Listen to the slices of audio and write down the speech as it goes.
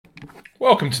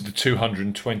Welcome to the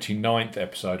 229th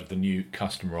episode of the New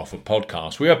Customer Offer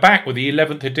podcast. We are back with the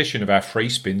 11th edition of our Free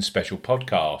Spin special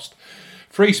podcast.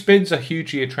 Free spins are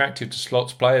hugely attractive to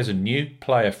slots players, and new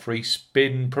player free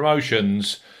spin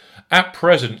promotions at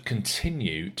present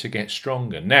continue to get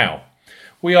stronger. Now,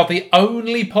 we are the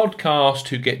only podcast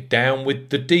who get down with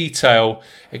the detail,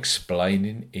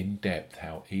 explaining in depth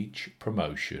how each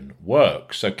promotion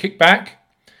works. So kick back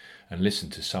and listen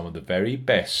to some of the very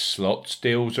best slots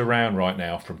deals around right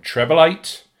now from Treble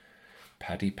 8,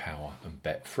 Paddy Power and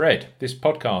Betfred. This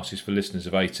podcast is for listeners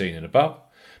of 18 and above.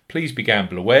 Please be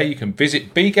gamble aware. You can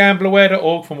visit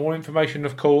begambleaware.org for more information,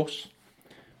 of course.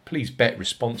 Please bet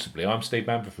responsibly. I'm Steve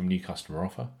Bamber from New Customer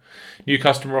Offer.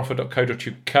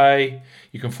 newcustomeroffer.co.uk.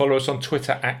 You can follow us on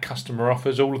Twitter at Customer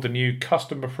Offers. All of the new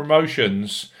customer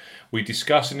promotions we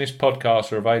discuss in this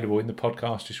podcast are available in the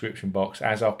podcast description box,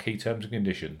 as are key terms and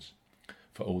conditions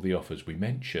for all the offers we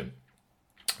mention.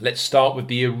 Let's start with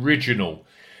the original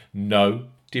no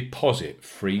deposit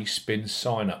free spin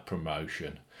sign up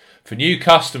promotion for new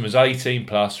customers 18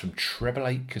 plus from Treble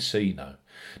 8 Casino.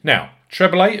 Now,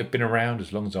 Treble 8 have been around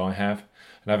as long as I have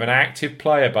and have an active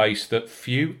player base that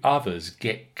few others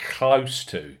get close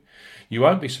to. You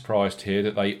won't be surprised to hear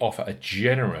that they offer a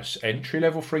generous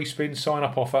entry-level free spin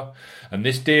sign-up offer, and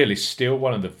this deal is still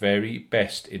one of the very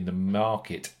best in the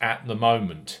market at the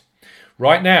moment.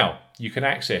 Right now, you can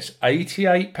access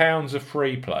 £88 of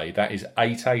free play, that is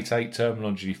 888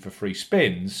 terminology for free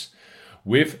spins,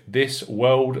 with this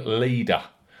world leader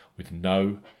with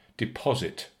no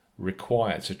deposit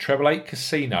required. So Treble 8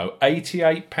 Casino,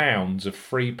 £88 of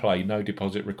free play, no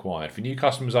deposit required. For new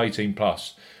customers 18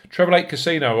 plus, Treble 8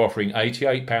 Casino are offering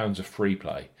 £88 of free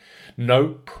play.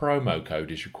 No promo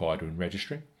code is required when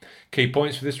registering. Key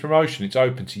points for this promotion: it's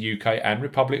open to UK and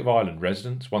Republic of Ireland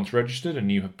residents. Once registered and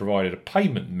you have provided a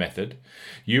payment method,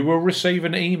 you will receive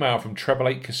an email from Treble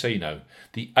 8 Casino.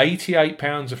 The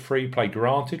 £88 of free play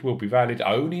granted will be valid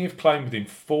only if claimed within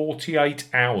 48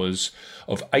 hours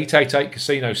of 888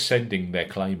 Casino sending their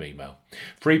claim email.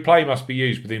 Free play must be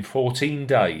used within 14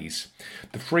 days.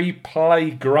 The free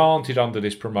play granted under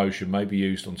this promotion may be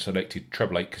used on selected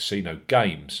Treble 8 Casino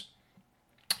games.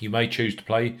 You may choose to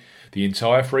play the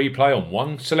entire free play on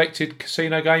one selected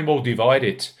casino game or divide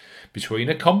it between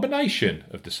a combination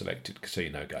of the selected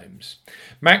casino games.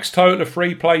 Max total of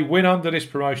free play win under this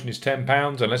promotion is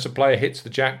 £10 unless a player hits the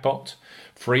jackpot.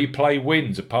 Free play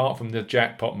wins apart from the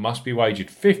jackpot must be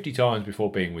wagered 50 times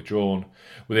before being withdrawn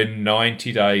within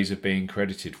 90 days of being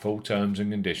credited. Full terms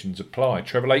and conditions apply.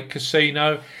 Treble 8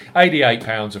 Casino,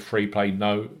 £88 of free play,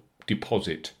 no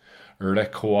deposit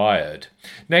required.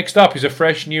 Next up is a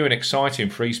fresh, new and exciting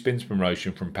free spins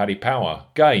promotion from Paddy Power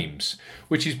Games,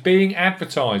 which is being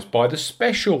advertised by the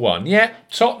special one,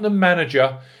 Tottenham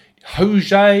manager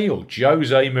Jose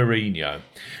Mourinho.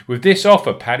 With this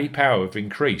offer, Paddy Power have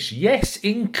increased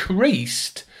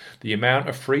the amount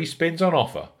of free spins on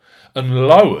offer and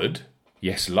lowered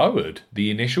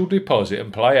the initial deposit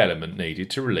and play element needed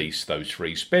to release those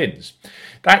free spins.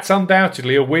 That's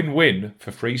undoubtedly a win-win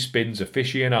for free spins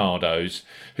aficionados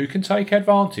who can take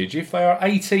advantage, if they are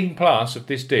 18 plus, of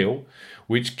this deal,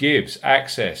 which gives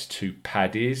access to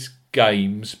Paddy's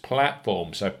Games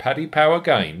platform. So Paddy Power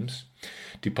Games,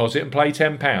 deposit and play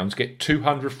 £10, get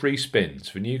 200 free spins.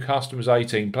 For new customers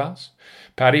 18 plus,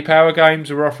 Paddy Power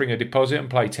Games are offering a deposit and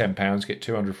play £10, get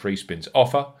 200 free spins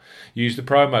offer. Use the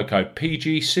promo code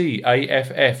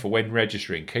PGCAFF when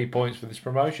registering. Key points for this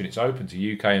promotion: it's open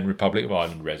to UK and Republic of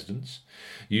Ireland residents.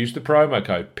 Use the promo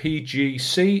code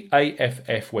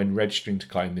PGCAFF when registering to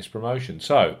claim this promotion.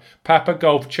 So, Papa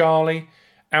Golf Charlie,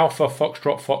 Alpha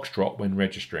Foxtrot when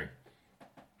registering.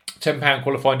 £10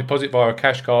 qualifying deposit via a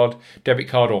cash card, debit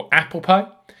card or Apple Pay.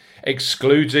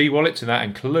 Excludes e-wallets, and that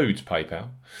includes PayPal.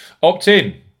 Opt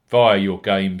in via your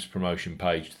games promotion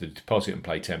page to the deposit and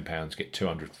play £10, get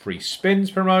 200 free spins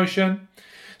promotion.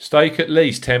 Stake at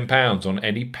least £10 on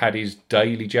any Paddy's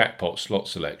daily jackpot slot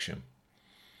selection.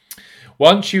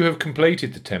 Once you have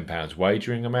completed the £10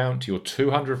 wagering amount, your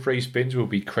 200 free spins will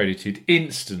be credited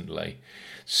instantly.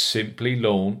 Simply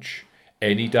launch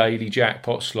any daily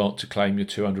jackpot slot to claim your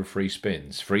 200 free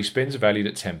spins. Free spins are valued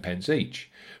at 10p each.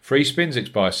 Free spins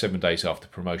expire 7 days after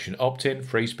promotion opt-in.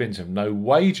 Free spins have no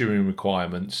wagering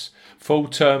requirements. Full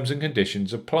terms and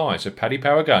conditions apply. So Paddy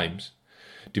Power Games,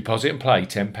 deposit and play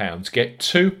 £10, get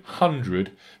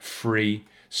 200 free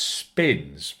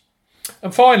spins.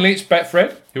 And finally, it's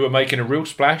Betfred, who are making a real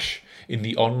splash in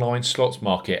the online slots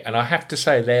market. And I have to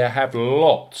say, they have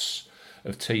lots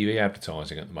of TV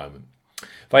advertising at the moment.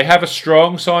 They have a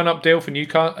strong sign-up deal for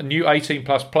new 18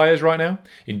 plus players right now.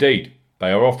 Indeed,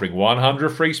 they are offering 100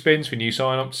 free spins for new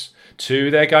sign-ups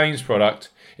to their games product.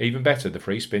 Even better, the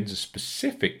free spins are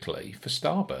specifically for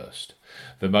Starburst,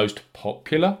 the most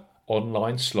popular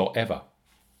online slot ever.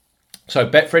 So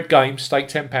Betfred Games, stake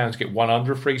 £10, get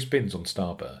 100 free spins on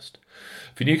Starburst.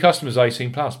 For new customers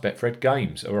 18+, Betfred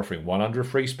Games are offering 100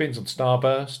 free spins on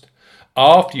Starburst.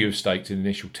 After you have staked an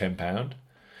initial £10,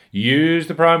 use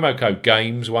the promo code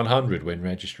GAMES100 when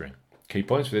registering. Key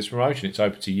points for this promotion: it's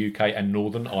open to UK and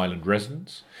Northern Ireland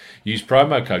residents. Use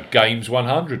promo code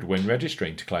GAMES100 when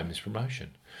registering to claim this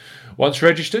promotion. Once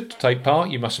registered to take part,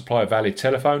 you must supply a valid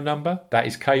telephone number that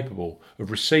is capable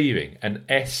of receiving an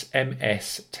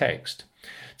SMS text.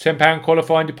 £10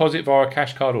 qualifying deposit via a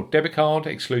cash card or debit card,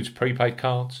 excludes prepaid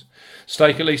cards.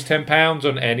 Stake at least £10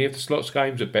 on any of the slots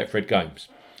games at Betfred Games.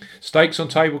 Stakes on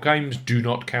table games do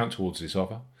not count towards this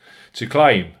offer. To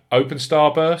claim, open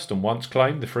Starburst, and once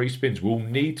claimed, the free spins will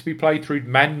need to be played through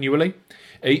manually.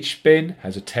 Each spin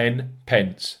has a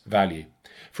 10p value.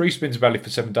 Free spins are valid for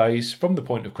 7 days from the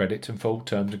point of credit, and full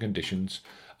terms and conditions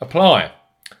apply.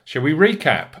 Shall we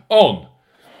recap on,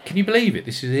 can you believe it,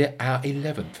 this is our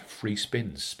 11th Free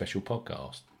Spins special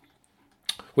podcast.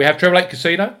 We have Treble 8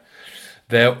 Casino.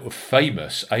 Their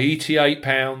famous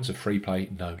 £88 of free play,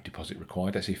 no deposit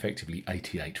required. That's effectively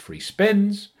 88 free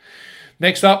spins.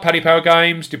 Next up, Paddy Power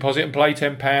Games. Deposit and play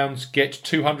 £10. Get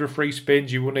 200 free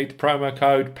spins. You will need the promo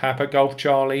code Papa Golf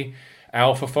Charlie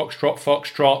Alpha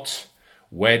Foxtrot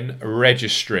when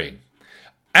registering.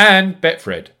 And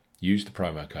Betfred. Use the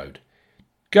promo code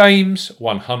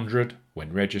GAMES100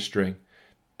 when registering.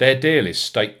 Their deal is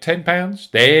stake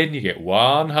 £10. Then you get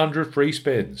 100 free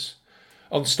spins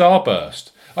on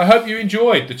Starburst. I hope you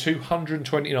enjoyed the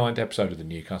 229th episode of the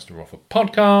New Customer Offer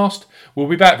podcast. We'll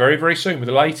be back very, very soon with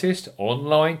the latest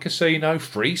online casino,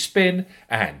 free spin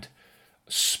and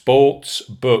sports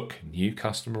book new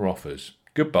customer offers.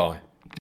 Goodbye.